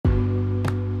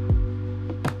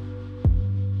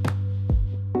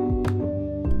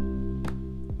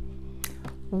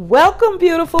Welcome,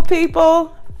 beautiful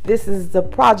people. This is the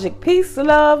Project Peace,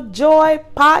 Love, Joy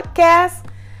podcast.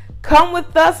 Come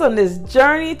with us on this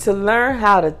journey to learn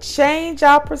how to change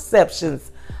our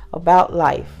perceptions about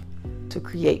life to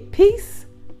create peace,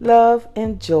 love,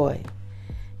 and joy.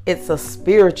 It's a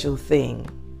spiritual thing.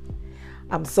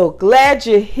 I'm so glad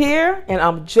you're here, and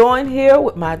I'm joined here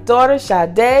with my daughter,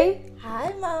 Sade.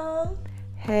 Hi, Mom.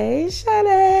 Hey,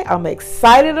 Sade. I'm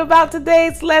excited about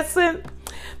today's lesson.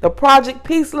 The Project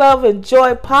Peace, Love, and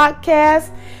Joy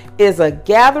podcast is a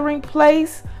gathering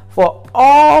place for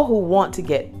all who want to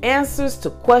get answers to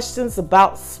questions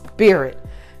about spirit.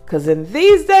 Because in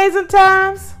these days and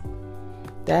times,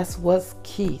 that's what's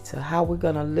key to how we're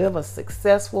going to live a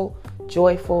successful,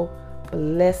 joyful,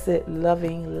 blessed,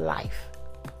 loving life.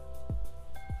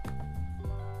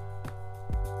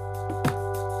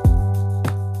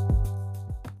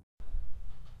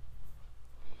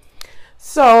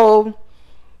 So,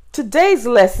 today's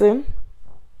lesson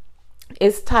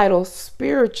is titled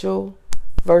Spiritual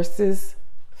versus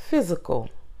Physical.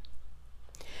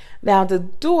 Now, to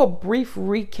do a brief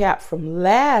recap from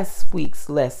last week's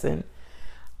lesson,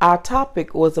 our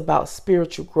topic was about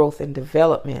spiritual growth and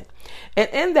development. And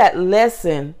in that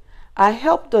lesson, I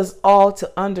helped us all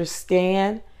to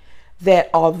understand that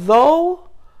although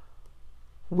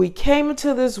we came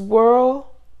into this world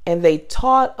and they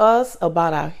taught us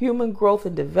about our human growth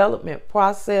and development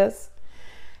process,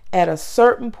 at a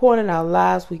certain point in our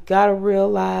lives, we got to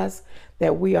realize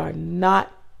that we are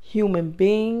not human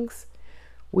beings.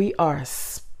 We are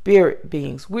spirit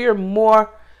beings. We are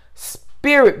more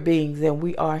spirit beings than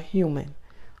we are human.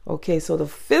 Okay, so the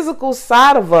physical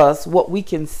side of us, what we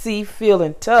can see, feel,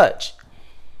 and touch,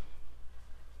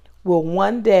 will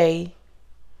one day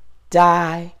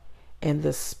die. And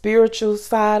the spiritual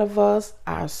side of us,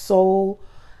 our soul,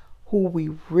 who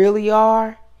we really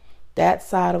are, that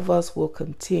side of us will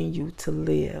continue to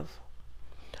live.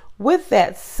 With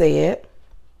that said,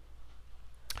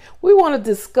 we want to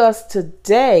discuss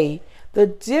today the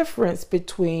difference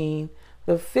between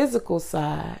the physical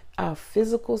side, our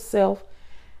physical self,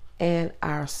 and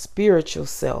our spiritual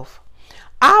self.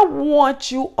 I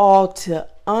want you all to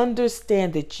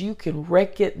understand that you can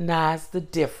recognize the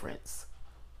difference.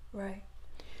 Right.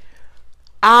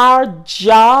 Our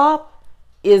job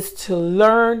is to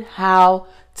learn how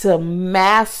to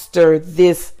master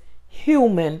this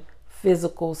human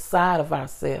physical side of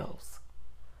ourselves.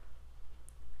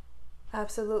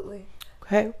 Absolutely.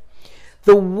 Okay.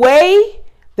 The way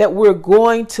that we're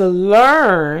going to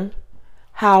learn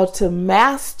how to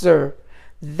master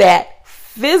that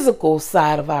physical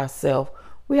side of ourselves,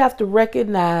 we have to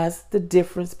recognize the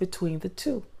difference between the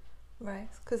two. Right.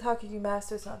 Because how can you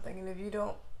master something and if you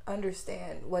don't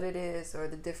understand what it is or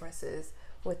the differences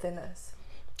within us?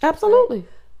 Absolutely.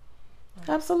 Right?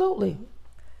 Absolutely.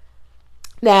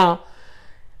 Now,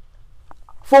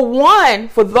 for one,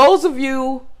 for those of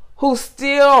you who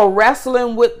still are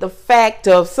wrestling with the fact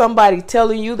of somebody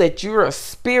telling you that you're a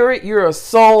spirit, you're a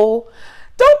soul,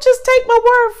 don't just take my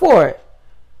word for it.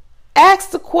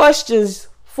 Ask the questions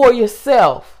for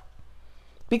yourself,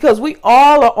 because we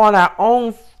all are on our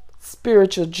own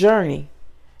spiritual journey,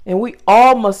 and we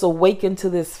all must awaken to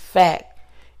this fact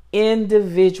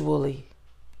individually.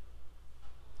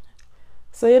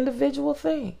 It's an individual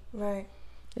thing. Right.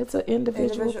 It's an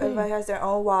individual thing. Everybody has their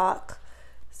own walk,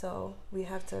 so we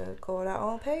have to go at our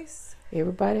own pace.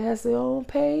 Everybody has their own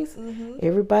pace. Mm-hmm.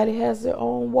 Everybody has their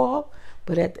own walk.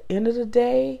 But at the end of the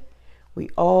day, we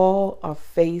all are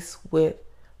faced with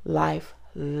life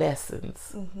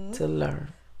lessons to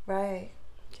learn. Right.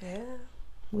 Yeah.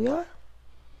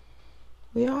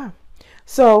 We are.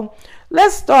 So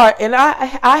let's start. And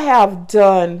I have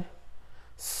done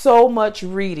so much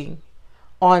reading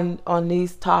on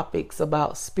these topics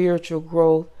about spiritual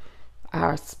growth,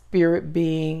 our spirit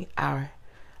being, our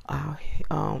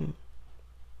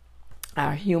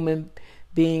human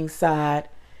being side,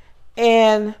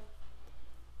 and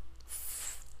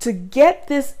to get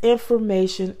this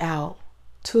information out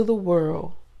to the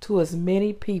world, to as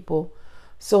many people,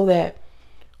 so that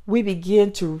we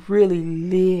begin to really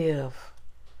live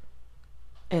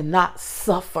and not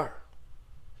suffer,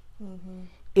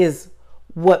 is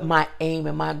what my aim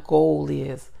and my goal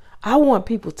is. I want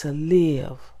people to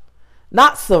live,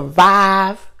 not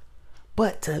survive,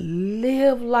 but to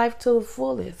live life to the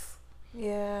fullest.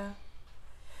 Yeah.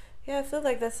 Yeah, I feel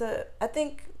like I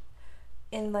think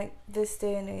in like this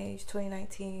day and age,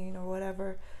 2019 or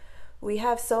whatever, we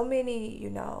have so many,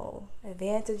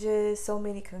 advantages, so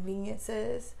many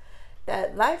conveniences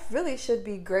that life really should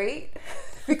be great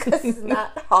because it's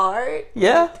not hard.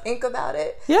 Yeah. Think about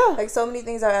it. Yeah. Like so many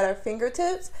things are at our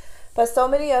fingertips. But so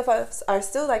many of us are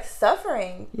still like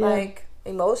suffering, Yeah. like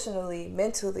emotionally,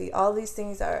 mentally. All these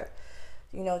things are,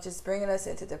 you know, just bringing us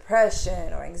into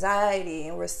depression or anxiety,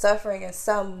 and we're suffering in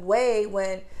some way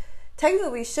when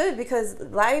technically we should, because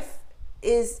life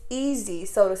is easy,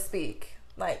 so to speak.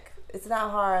 Like, it's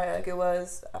not hard like it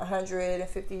was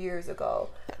 150 years ago.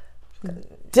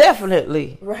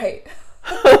 Definitely. Right.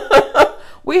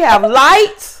 We have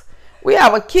lights. We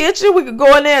have a kitchen. We could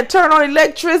go in there and turn on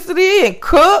electricity and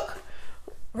cook.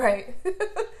 Right.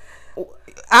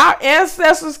 Our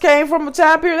ancestors came from a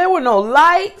time period there were no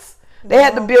lights. They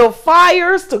had to build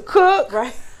fires to cook.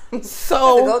 Right.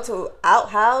 So to go to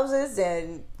outhouses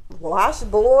and wash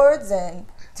boards and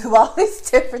do all these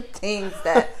different things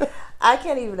that I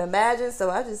can't even imagine. So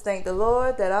I just thank the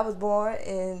Lord that I was born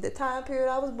in the time period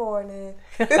I was born in.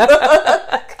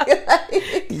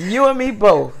 You and me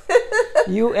both.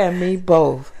 You and me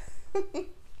both.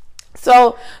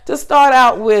 So to start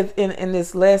out with in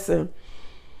this lesson,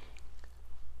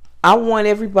 I want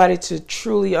everybody to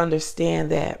truly understand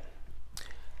that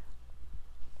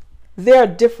there are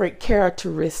different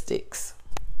characteristics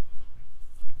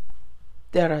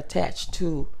that are attached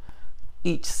to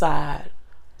each side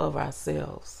of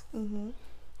ourselves. Mm-hmm.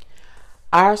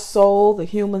 Our soul, the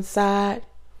human side,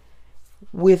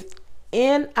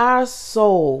 within our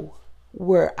soul,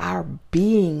 where our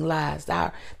being lies,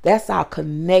 that's our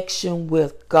connection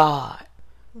with God.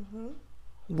 Mm-hmm.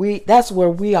 That's where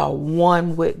we are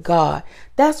one with God.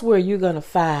 That's where you're going to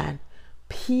find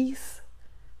peace,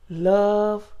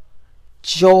 love,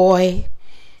 joy.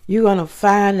 You're going to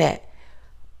find that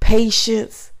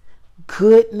patience,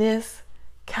 goodness,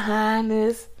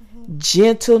 kindness,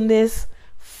 gentleness,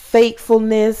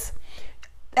 faithfulness.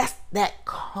 That's that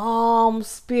calm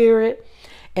spirit,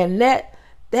 and that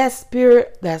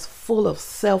spirit that's full of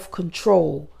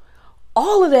self-control.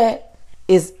 All of that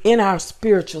is in our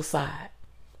spiritual side.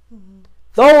 Mm-hmm.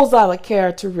 Those are the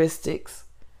characteristics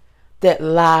that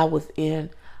lie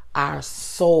within our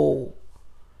soul,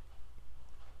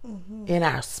 in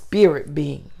our spirit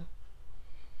being.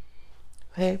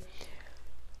 Okay?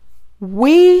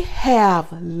 We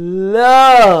have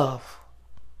love.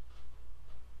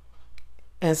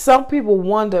 And some people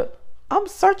wonder, I'm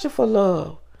searching for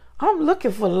love. I'm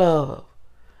looking for love.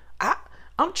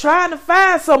 I'm trying to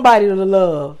find somebody to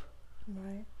love.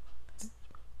 Right.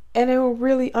 And they will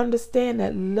really understand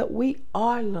that we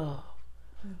are love.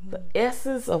 Mm-hmm. The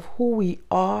essence of who we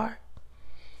are,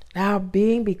 our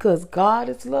being, because God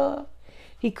is love.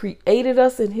 He created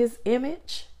us in His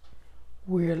image.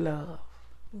 We're love.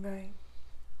 Right.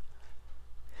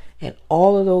 And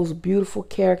all of those beautiful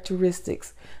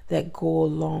characteristics that go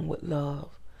along with love.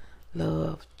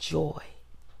 Love, joy,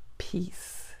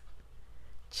 peace,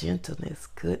 gentleness,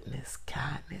 goodness,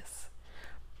 kindness,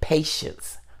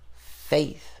 patience,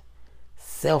 faith,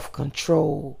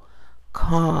 self-control,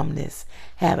 calmness,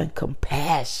 having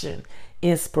compassion,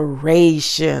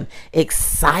 inspiration,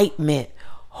 excitement,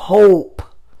 hope,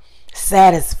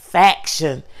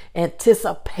 satisfaction,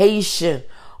 anticipation.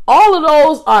 All of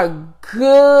those are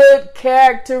good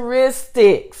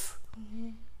characteristics.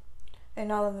 Mm-hmm.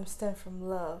 And all of them stem from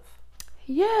love.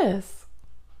 Yes.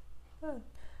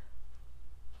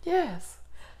 Yes.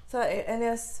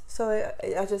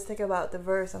 I just think about the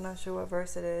verse. I'm not sure what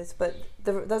verse it is, but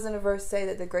doesn't the verse say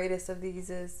that the greatest of these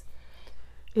is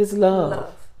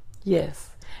love? Yes.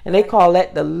 And they call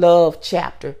that the love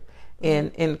chapter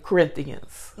in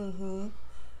Corinthians. Mm-hmm.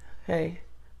 Okay.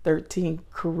 13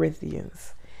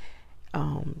 Corinthians.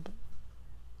 I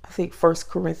think 1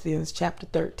 Corinthians chapter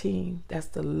 13. That's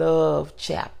the love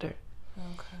chapter.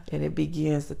 Okay. And it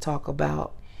begins to talk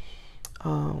about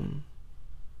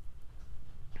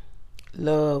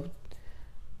love,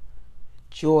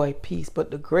 joy, peace.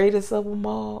 But the greatest of them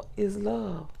all is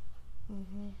love.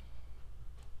 Mm-hmm.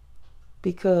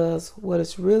 Because what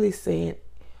it's really saying,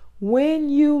 when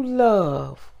you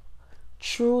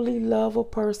truly love a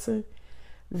person,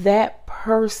 that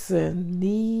person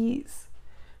needs,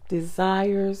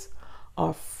 desires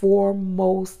are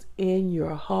foremost in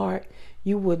your heart.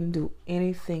 You wouldn't do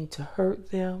anything to hurt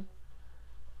them.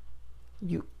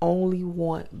 You only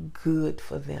want good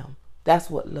for them. That's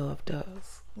what love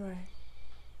does. Right.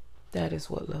 That is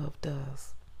what love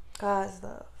does. God's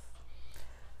love.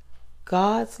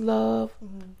 God's love.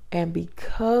 Mm-hmm. And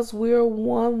because we're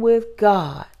one with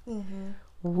God, mm-hmm.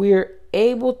 we're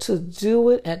able to do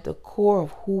it at the core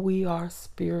of who we are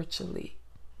spiritually.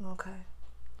 Okay.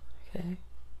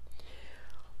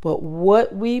 But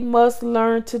what we must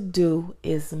learn to do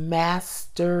is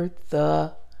master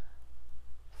the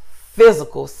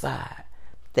physical side,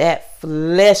 that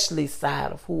fleshly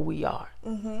side of who we are,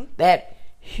 mm-hmm. that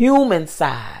human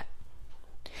side.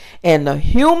 And the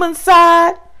human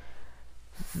side,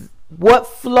 what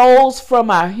flows from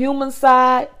our human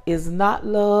side is not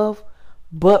love,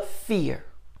 but fear.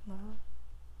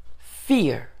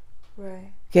 Fear.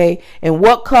 Right. Okay? And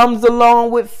what comes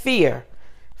along with fear?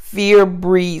 Fear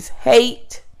breeds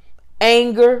hate,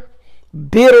 anger,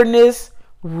 bitterness,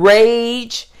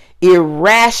 rage,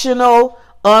 irrational,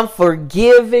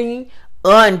 unforgiving,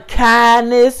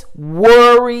 unkindness,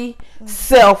 worry,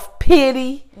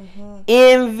 self-pity,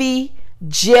 envy,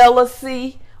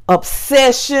 jealousy,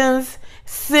 obsessions,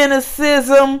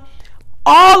 cynicism,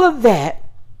 all of that,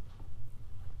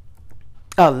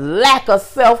 a lack of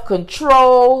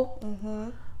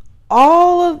self-control,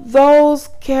 all of those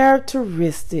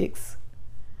characteristics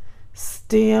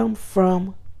stem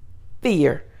from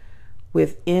fear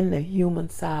within the human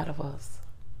side of us.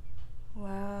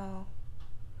 Wow.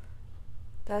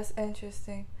 That's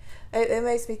interesting. It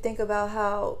makes me think about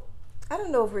how, I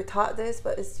don't know if we're taught this,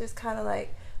 but it's just kind of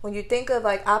like when you think of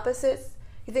like opposites,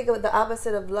 you think of the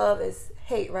opposite of love is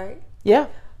hate, right? Yeah.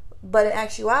 But in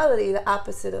actuality, the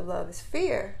opposite of love is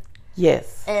fear.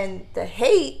 Yes. And the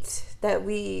hate that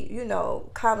we,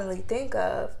 commonly think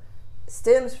of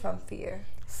stems from fear.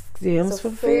 Stems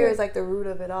from fear is like the root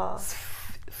of it all.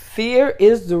 Fear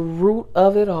is the root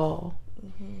of it all.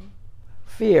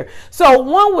 Fear. So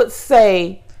one would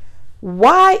say,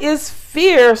 why is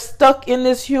fear stuck in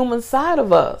this human side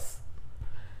of us?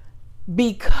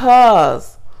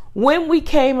 Because when we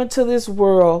came into this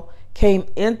world, came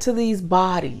into these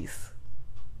bodies,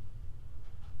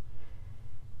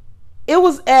 it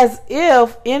was as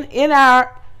if in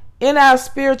our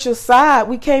spiritual side,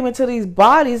 we came into these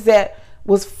bodies that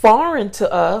was foreign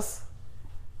to us,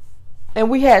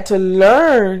 and we had to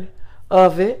learn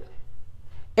of it.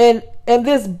 And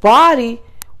this body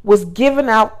was giving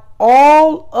out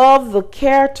all of the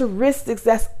characteristics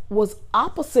that was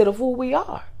opposite of who we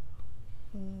are.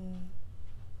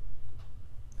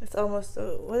 It's almost,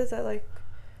 what is that, like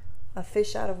a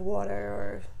fish out of water,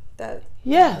 or that?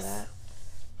 Yes. That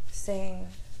saying.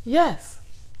 Yes.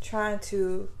 Trying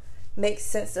to make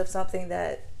sense of something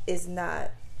that is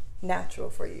not natural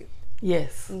for you.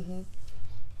 Yes.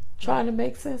 Trying to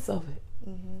make sense of it.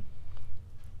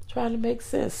 Trying to make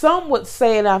sense. Some would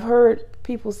say, and I've heard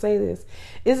people say this,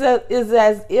 is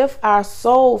as if our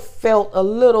soul felt a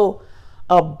little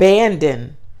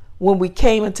abandoned when we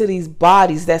came into these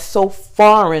bodies that's so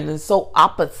foreign and so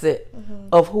opposite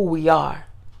of who we are.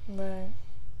 Right.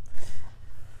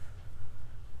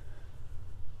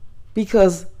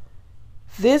 Because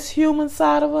this human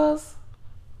side of us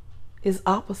is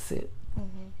opposite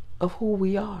of who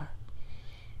we are.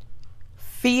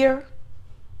 Fear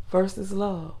versus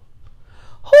love.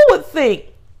 Who would think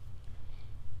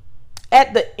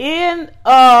at the end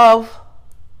of,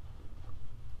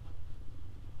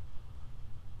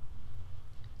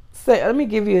 let me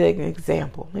give you an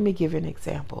example.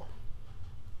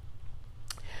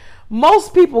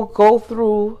 Most people go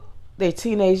through their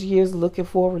teenage years looking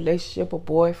for a relationship, a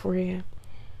boyfriend.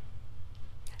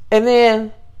 And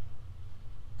then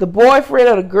the boyfriend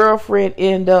or the girlfriend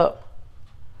end up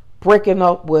breaking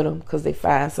up with them because they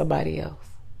find somebody else.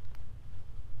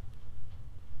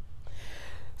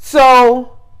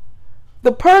 So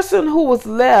the person who was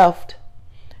left,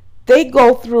 they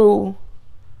go through,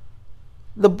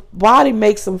 the body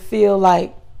makes them feel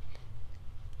like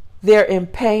they're in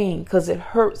pain because it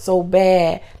hurt so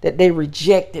bad that they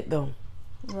rejected them.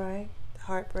 Right.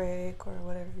 Heartbreak or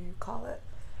whatever you call it.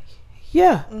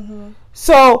 Yeah.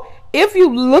 So if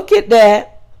you look at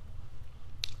that,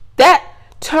 that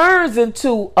turns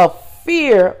into a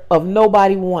fear of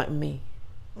nobody wanting me.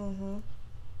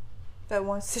 That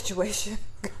one situation.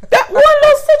 That one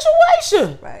little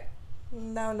situation. Right.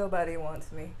 Now nobody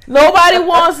wants me. Nobody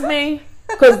wants me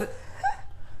because of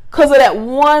that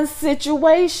one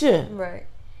situation. Right.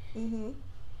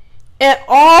 And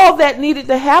all that needed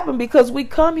to happen, because we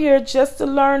come here just to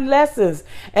learn lessons.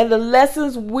 And the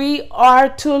lessons we are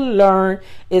to learn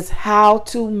is how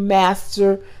to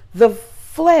master the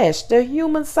flesh, the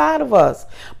human side of us.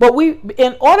 But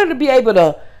in order to be able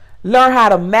to learn how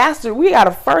to master, we got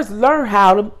to first learn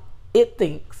how it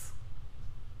thinks.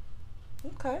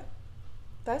 Okay.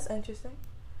 That's interesting.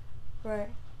 Right.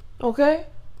 Okay.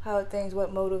 How it thinks,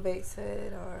 what motivates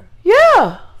it or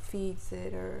feeds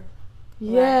it or...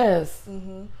 Yes.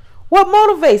 What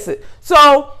motivates it?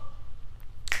 So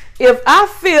if I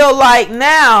feel like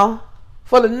now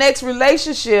for the next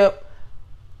relationship,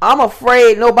 I'm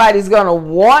afraid nobody's going to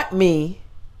want me,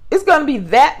 it's going to be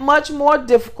that much more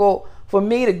difficult for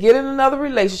me to get in another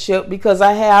relationship because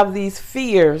I have these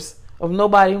fears of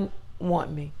nobody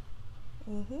want me.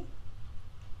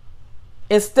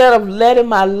 instead of letting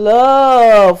my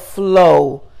love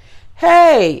flow.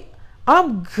 Hey,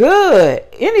 I'm good.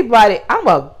 I'm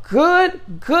a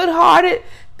good-hearted,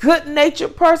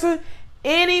 good-natured person.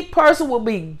 Any person will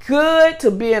be good to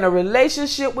be in a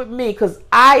relationship with me because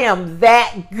I am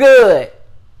that good.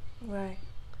 Right.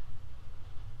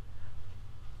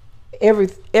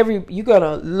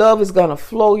 Love is gonna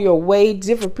flow your way.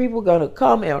 Different people are gonna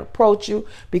come and approach you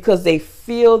because they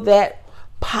feel that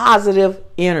positive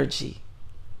energy.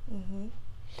 Mm-hmm.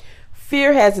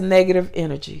 Fear has negative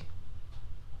energy.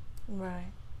 Right.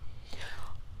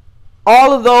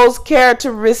 All of those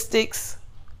characteristics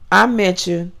I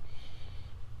mentioned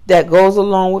that goes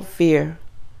along with fear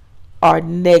are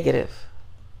negative.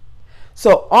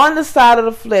 So on the side of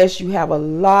the flesh, you have a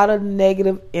lot of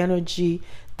negative energy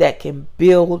that can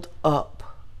build up.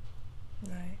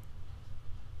 Right.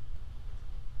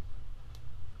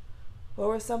 What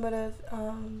were some of the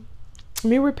Let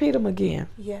me repeat them again.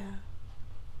 Yeah.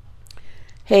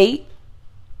 Hate,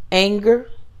 anger,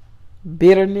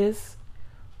 bitterness,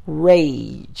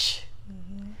 rage,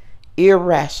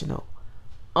 irrational,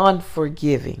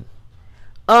 unforgiving,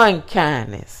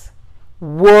 unkindness,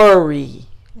 worry.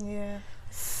 Yeah.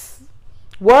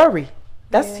 Worry.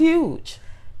 That's huge.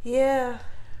 Yeah.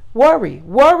 Worry.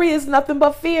 Worry is nothing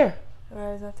but fear.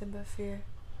 Right, it's nothing but fear.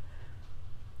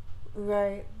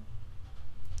 Right.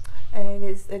 And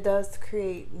it does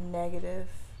create negative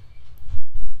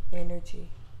energy.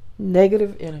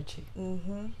 Negative energy.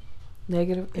 Mm-hmm.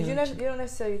 Negative energy. Because you don't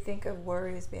necessarily think of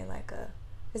worry as being like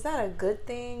it's not a good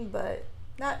thing, but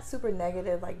not super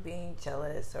negative, like being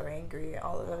jealous or angry and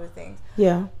all those other things.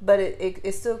 Yeah. But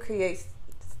it still creates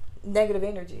negative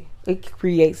energy. It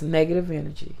creates negative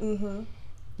energy. Mm-hmm.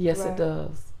 Yes, Right. It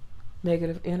does.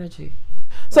 Negative energy.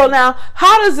 So now,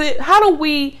 how do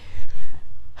we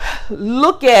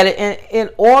look at it in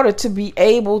order to be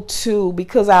able to,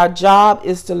 because our job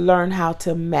is to learn how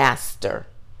to master,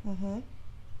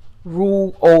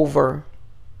 rule over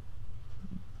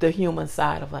the human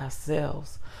side of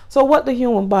ourselves. So what the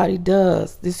human body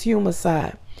does, this human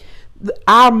side,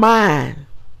 our mind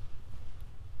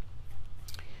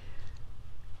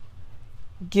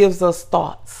gives us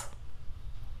thoughts.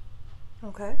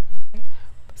 Okay.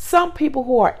 Some people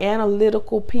who are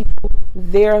analytical people,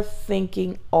 they're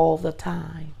thinking all the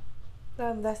time.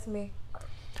 That's me.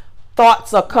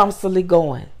 Thoughts are constantly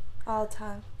going. All the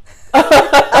time. All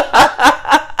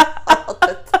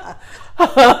the time.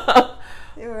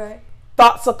 You're right.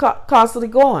 Thoughts are constantly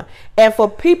going. And for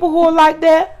people who are like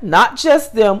that, not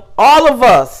just them, all of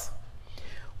us,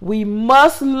 we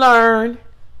must learn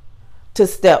to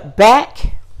step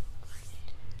back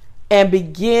and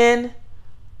begin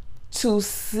to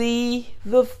see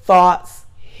the thoughts,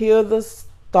 hear the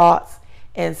thoughts,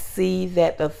 and see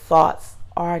that the thoughts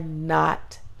are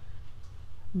not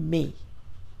me,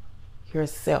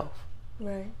 yourself.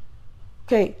 Right.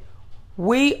 Okay,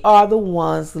 we are the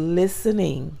ones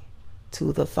listening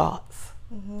to the thoughts.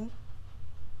 Mm-hmm.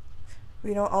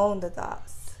 We don't own the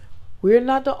thoughts. We're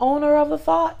not the owner of the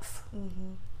thoughts.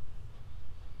 Mm-hmm.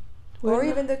 We're Or not.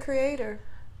 even the creator.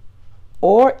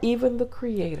 Or even the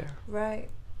creator. Right.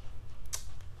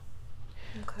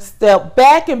 Okay. Step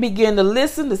back and begin to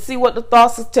listen to see what the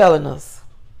thoughts are telling us.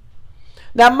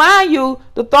 Now, mind you,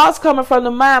 the thoughts coming from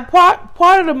the mind, part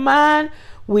of the mind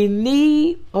we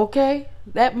need, okay?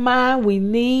 That mind we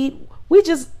need,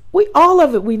 all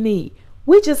of it we need.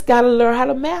 We just got to learn how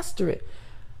to master it.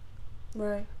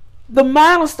 Right. The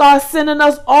mind will start sending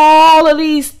us all of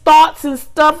these thoughts and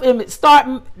stuff and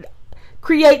start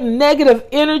creating negative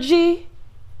energy.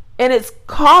 And it's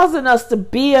causing us to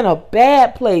be in a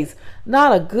bad place,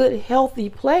 not a good, healthy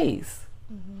place.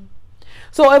 Mm-hmm.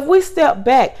 So if we step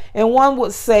back, and one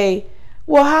would say,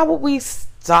 well, how would we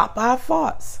stop our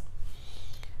thoughts?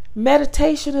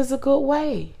 Meditation is a good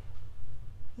way.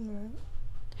 Mm-hmm.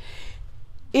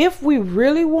 If we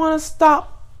really want to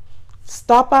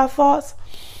stop our thoughts,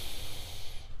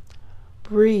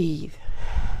 breathe.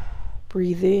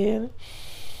 Breathe in.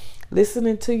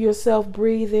 Listening to yourself,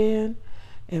 breathe in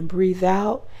and breathe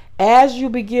out. As you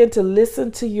begin to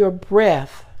listen to your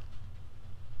breath,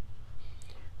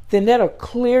 then that'll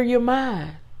clear your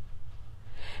mind.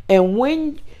 And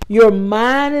when your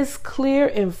mind is clear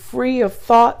and free of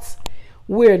thoughts,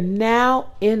 we're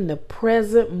now in the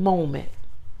present moment.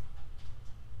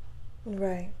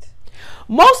 Right.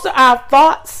 Most of our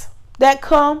thoughts that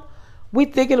come,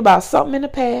 we're thinking about something in the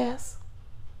past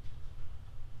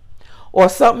or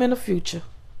something in the future.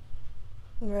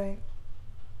 Right.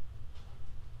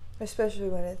 Especially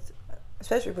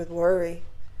with worry.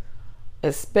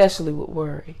 Especially with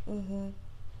worry. Mm-hmm.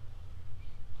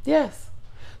 Yes.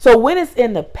 So when it's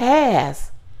in the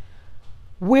past,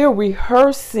 we're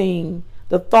rehearsing,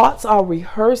 the thoughts are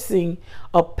rehearsing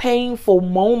a painful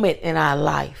moment in our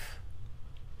life.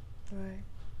 Right.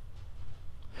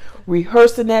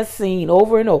 Rehearsing that scene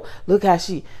over and over. Look how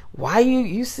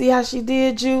you see how she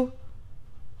did you?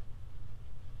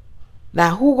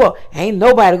 Now ain't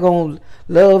nobody gonna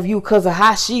love you because of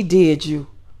how she did you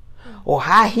or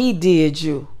how he did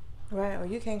you. Right, or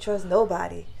you can't trust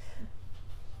nobody.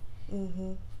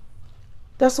 Mm-hmm.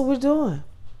 That's what we're doing.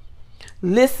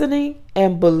 Listening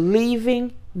and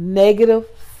believing negative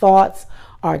thoughts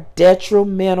are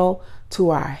detrimental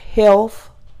to our health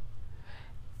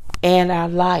and our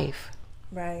life.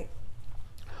 Right.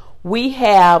 We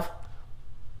have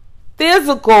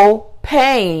physical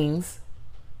pains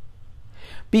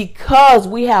because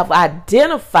we have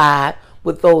identified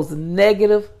with those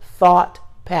negative thought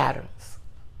patterns.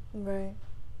 Right.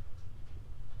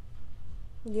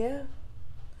 Yeah.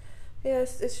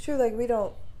 Yes, it's true. Like, we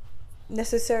don't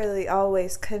necessarily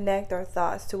always connect our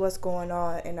thoughts to what's going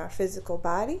on in our physical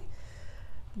body.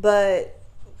 But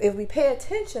if we pay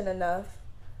attention enough,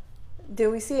 then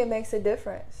we see it makes a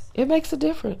difference. It makes a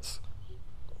difference.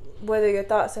 Whether your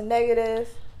thoughts are negative,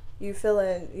 you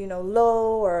feeling,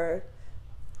 low or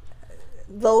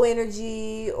low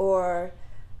energy or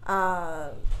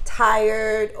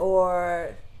tired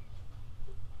or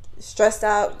stressed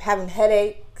out, having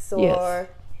headaches, or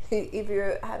Yes. if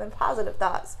you're having positive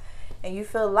thoughts and you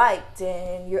feel light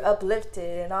and you're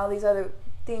uplifted and all these other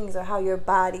things are how your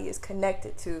body is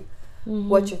connected to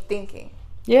what you're thinking.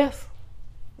 Yes.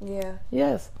 Yeah.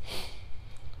 Yes.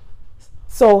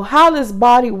 So how this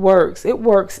body works, it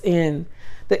works in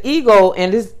the ego,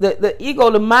 and the ego,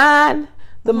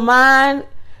 the mind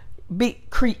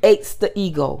creates the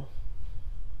ego.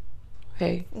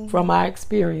 Okay, from our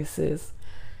experiences,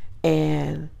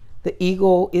 and the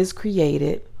ego is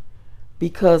created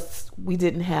because we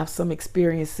didn't have some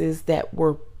experiences that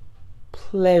were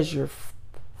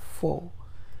pleasureful.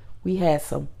 We had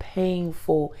some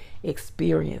painful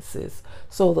experiences.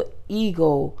 So the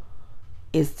ego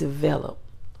is developed.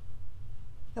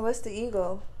 And what's the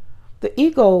ego? The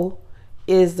ego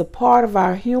is the part of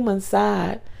our human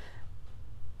side,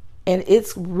 and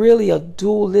it's really a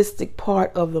dualistic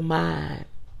part of the mind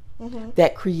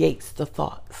that creates the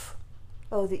thoughts.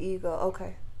 Oh, the ego.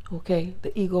 Okay. Okay,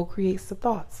 the ego creates the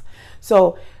thoughts.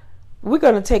 So we're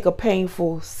going to take a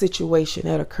painful situation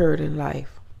that occurred in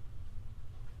life.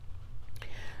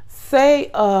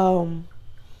 Say a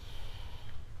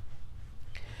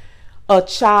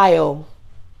child,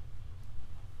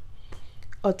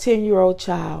 a 10-year-old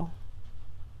child,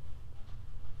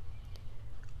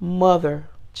 mother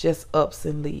just ups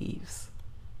and leaves,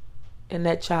 and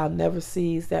that child never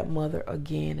sees that mother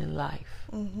again in life.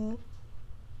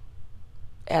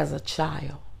 As a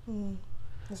child.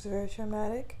 It's very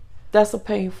traumatic. That's a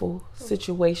painful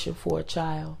situation for a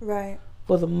child. Right.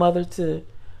 For the mother to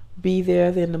be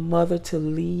there, then the mother to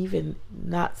leave and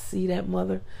not see that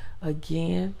mother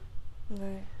again.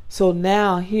 Right. So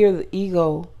now here the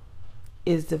ego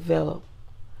is developed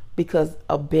because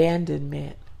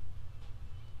abandonment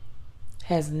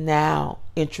has now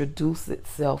introduced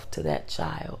itself to that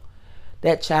child.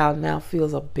 That child now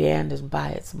feels abandoned by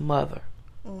its mother.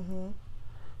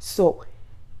 So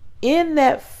in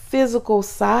that physical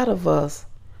side of us,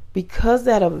 because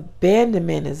that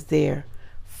abandonment is there,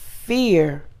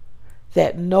 fear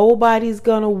that nobody's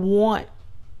going to want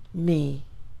me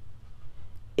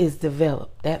is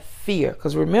developed. That fear.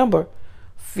 Because remember,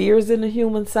 fear is in the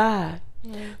human side.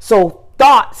 So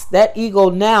thoughts, that ego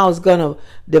now is going to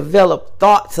develop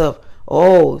thoughts of,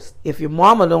 oh, if your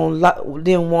mama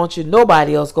didn't want you,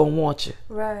 nobody else going to want you.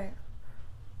 Right.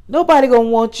 Nobody going to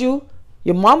want you.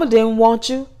 Your mama didn't want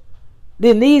you.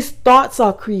 Then these thoughts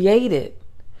are created.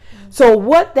 So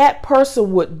what that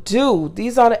person would do,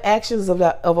 these are the actions of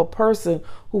a person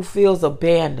who feels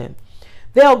abandoned.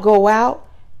 They'll go out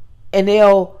and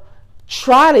they'll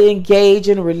try to engage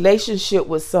in a relationship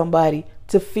with somebody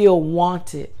to feel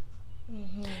wanted.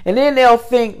 And then they'll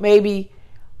think maybe,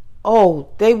 oh,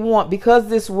 because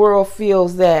this world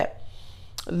feels that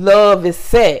love is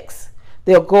sex,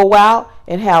 they'll go out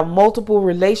and have multiple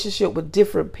relationships with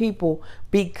different people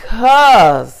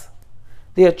because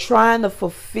they're trying to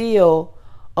fulfill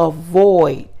a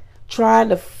void, trying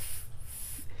to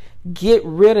get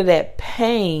rid of that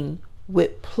pain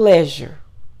with pleasure.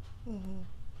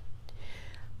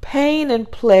 Pain and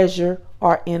pleasure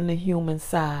are in the human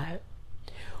side.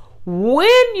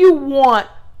 When you want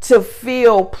to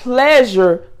feel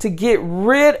pleasure to get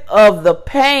rid of the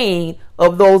pain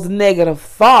of those negative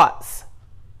thoughts,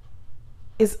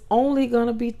 it's only going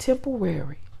to be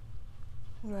temporary.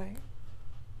 Right.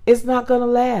 It's not going to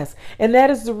last. And that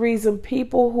is the reason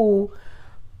people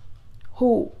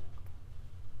who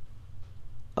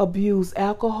abuse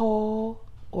alcohol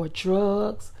or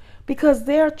drugs, because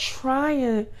they're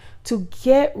trying to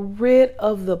get rid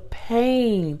of the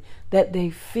pain that they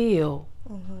feel.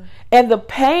 Mm-hmm. And the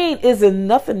pain isn't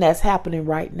nothing that's happening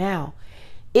right now.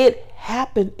 It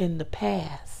happened in the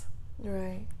past.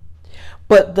 Right.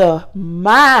 But the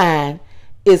mind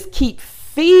is keep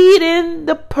feeding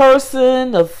the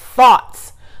person the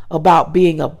thoughts about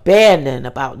being abandoned,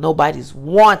 about nobody's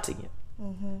wanting it.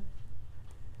 Mm-hmm.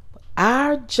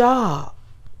 Our job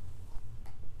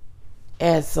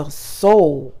as a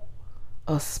soul,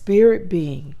 a spirit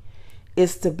being,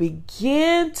 is to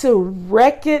begin to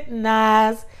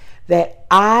recognize that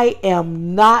I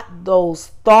am not those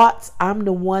thoughts. I'm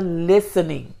the one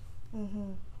listening.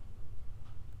 Mm-hmm.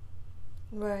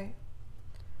 Right.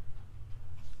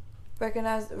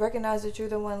 Recognize that you're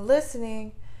the one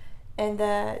listening, and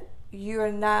that you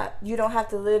don't have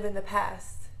to live in the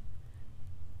past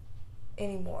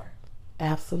anymore.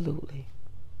 Absolutely.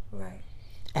 Right.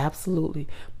 Absolutely.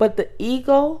 But the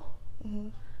ego, mm-hmm.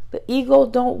 the ego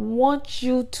don't want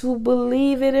you to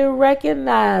believe it and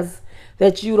recognize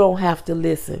that you don't have to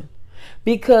listen.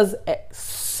 Because as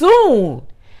soon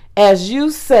as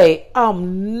you say,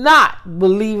 I'm not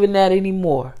believing that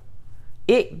anymore,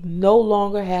 it no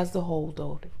longer has the hold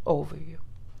over you.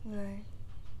 Right.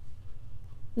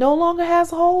 No longer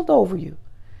has a hold over you.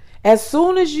 As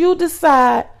soon as you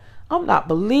decide, I'm not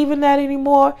believing that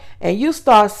anymore, and you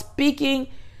start speaking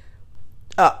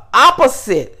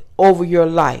opposite over your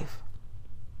life.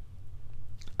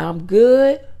 I'm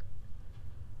good.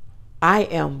 I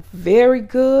am very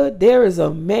good. There is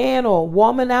a man or a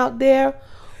woman out there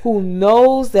who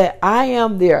knows that I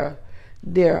am their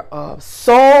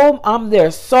soul. I'm their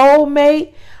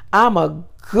soulmate. I'm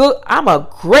a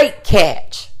great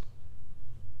catch.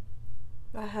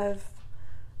 I have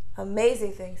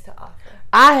amazing things to offer.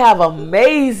 I have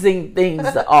amazing things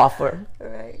to offer.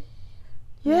 Right.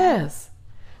 Yes.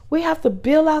 We have to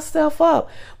build ourselves up.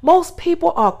 Most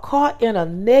people are caught in a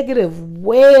negative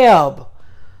web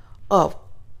of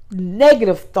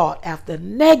negative thought after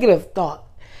negative thought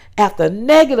after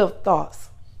negative thoughts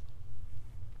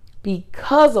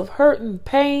because of hurt and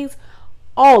pains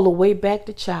all the way back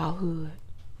to childhood.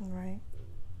 Right.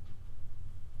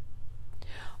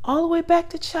 All the way back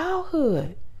to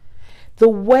childhood. The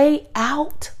way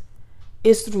out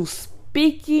is through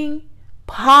speaking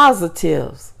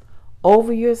positives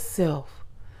over yourself.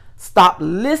 Stop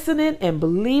listening and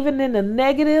believing in the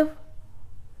negative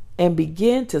and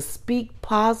begin to speak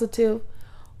positive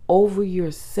over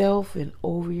yourself and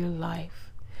over your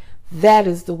life. That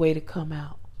is the way to come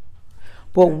out.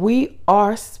 But we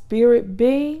are spirit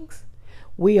beings.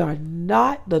 We are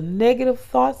not the negative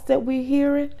thoughts that we're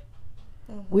hearing.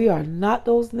 Mm-hmm. We are not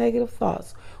those negative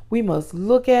thoughts. We must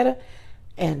look at it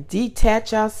and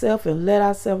detach ourselves and let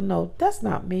ourselves know, that's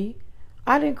not me.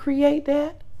 I didn't create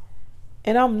that.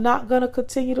 And I'm not going to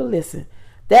continue to listen.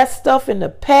 That stuff in the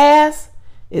past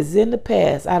is in the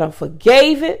past. I done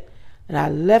forgave it and I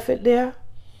left it there.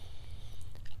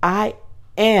 I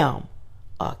am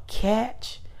a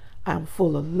catch. I'm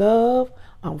full of love.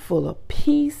 I'm full of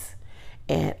peace.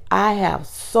 And I have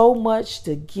so much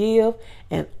to give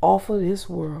and offer this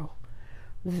world.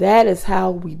 That is how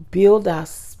we build our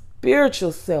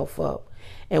spiritual self up.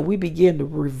 And we begin to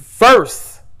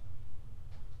reverse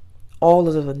all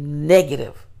of the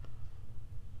negative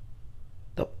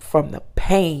from the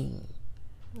pain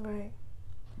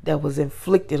that was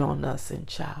inflicted on us in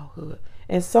childhood.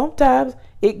 And sometimes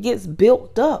it gets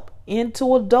built up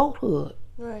into adulthood.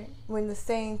 Right. When the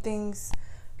same things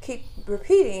keep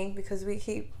repeating because we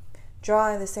keep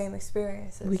drawing the same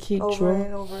experiences over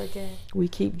and over again. We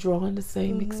keep drawing the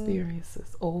same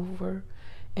experiences over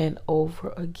and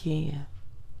over again.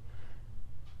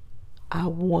 I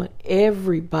want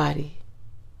everybody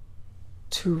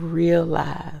to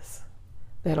realize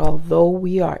that although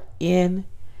we are in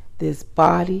this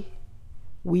body,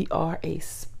 we are a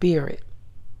spirit.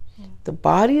 The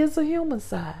body is a human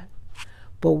side,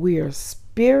 but we are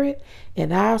spirit,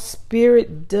 and our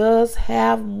spirit does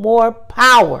have more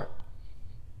power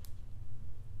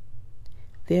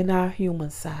than our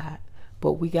human side,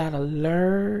 but we got to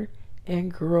learn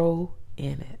and grow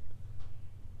in it.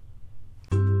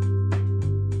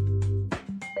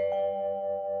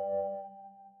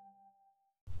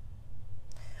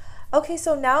 Okay,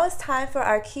 so now it's time for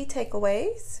our key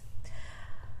takeaways.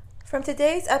 From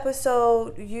today's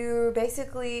episode, you're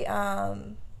basically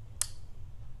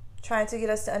trying to get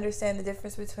us to understand the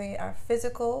difference between our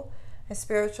physical and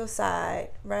spiritual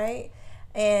side, right?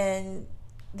 And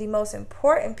the most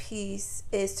important piece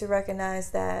is to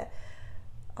recognize that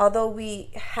although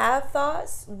we have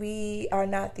thoughts, we are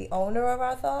not the owner of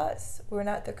our thoughts. We're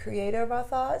not the creator of our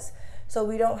thoughts. So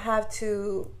we don't have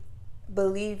to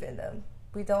believe in them.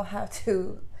 We don't have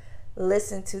to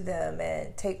listen to them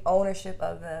and take ownership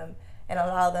of them and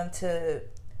allow them to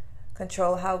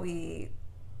control how we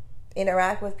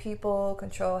interact with people,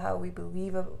 control how we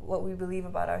believe, what we believe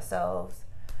about ourselves,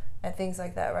 and things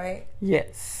like that, right?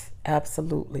 Yes,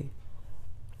 absolutely.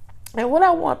 And what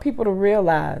I want people to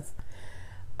realize,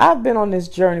 I've been on this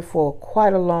journey for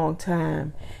quite a long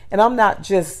time, and I'm not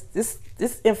just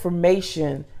this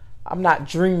information, I'm not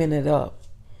dreaming it up.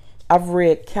 I've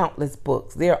read countless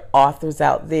books. There are authors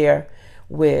out there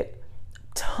with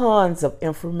tons of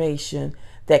information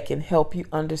that can help you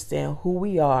understand who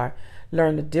we are,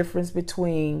 learn the difference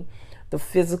between the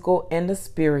physical and the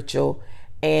spiritual,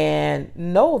 and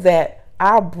know that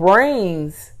our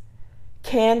brains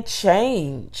can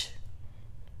change.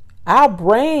 Our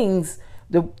brains,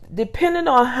 depending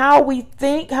on how we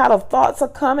think, how the thoughts are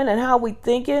coming and how we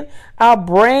thinking, our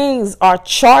brains are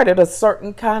charted a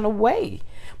certain kind of way.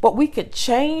 But we could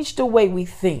change the way we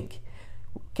think.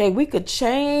 Okay, we could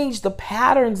change the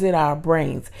patterns in our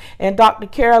brains. And Dr.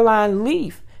 Caroline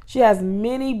Leaf, she has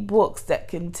many books that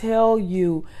can tell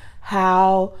you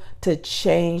how to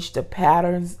change the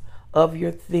patterns of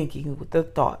your thinking with the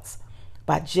thoughts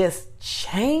by just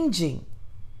changing.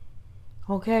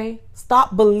 Okay?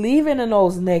 Stop believing in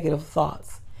those negative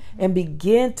thoughts and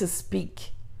begin to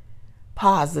speak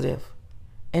positive,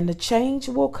 and the change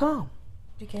will come.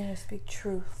 Begin to speak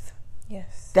truth.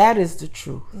 Yes. That is the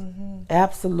truth. Mm-hmm.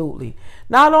 Absolutely.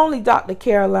 Not only Dr.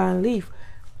 Caroline Leaf,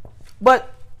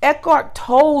 but Eckhart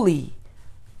Tolle,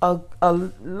 a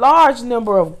large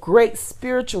number of great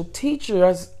spiritual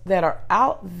teachers that are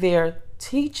out there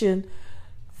teaching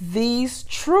these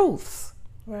truths.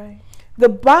 Right. The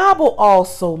Bible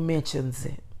also mentions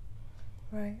it.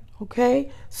 Right.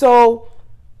 Okay? So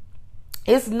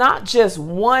it's not just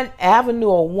one avenue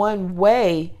or one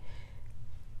way.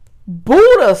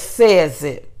 Buddha says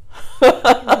it.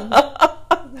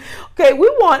 Okay, we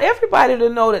want everybody to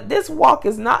know that this walk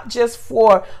is not just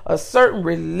for a certain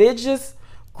religious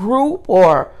group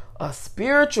or a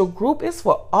spiritual group. It's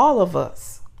for all of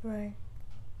us. Right.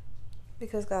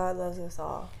 Because God loves us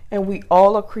all. And we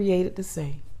all are created the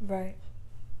same. Right.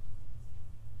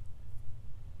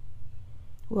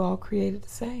 We're all created the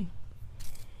same.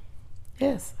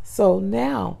 Yes. So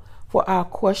now for our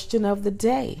question of the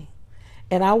day.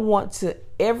 And I want to,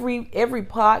 every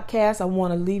podcast, I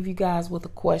want to leave you guys with a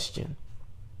question.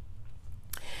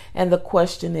 And the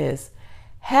question is,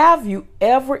 have you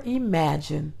ever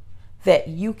imagined that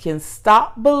you can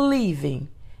stop believing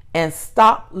and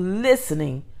stop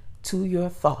listening to your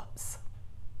thoughts?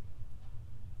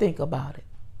 Think about it.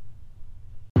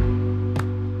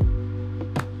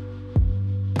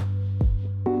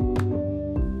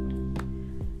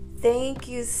 Thank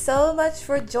you so much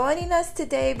for joining us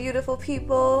today, beautiful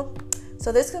people.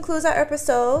 So this concludes our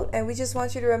episode, and we just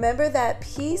want you to remember that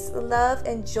peace, love,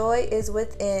 and joy is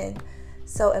within.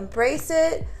 So embrace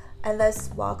it, and let's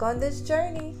walk on this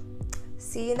journey.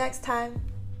 See you next time.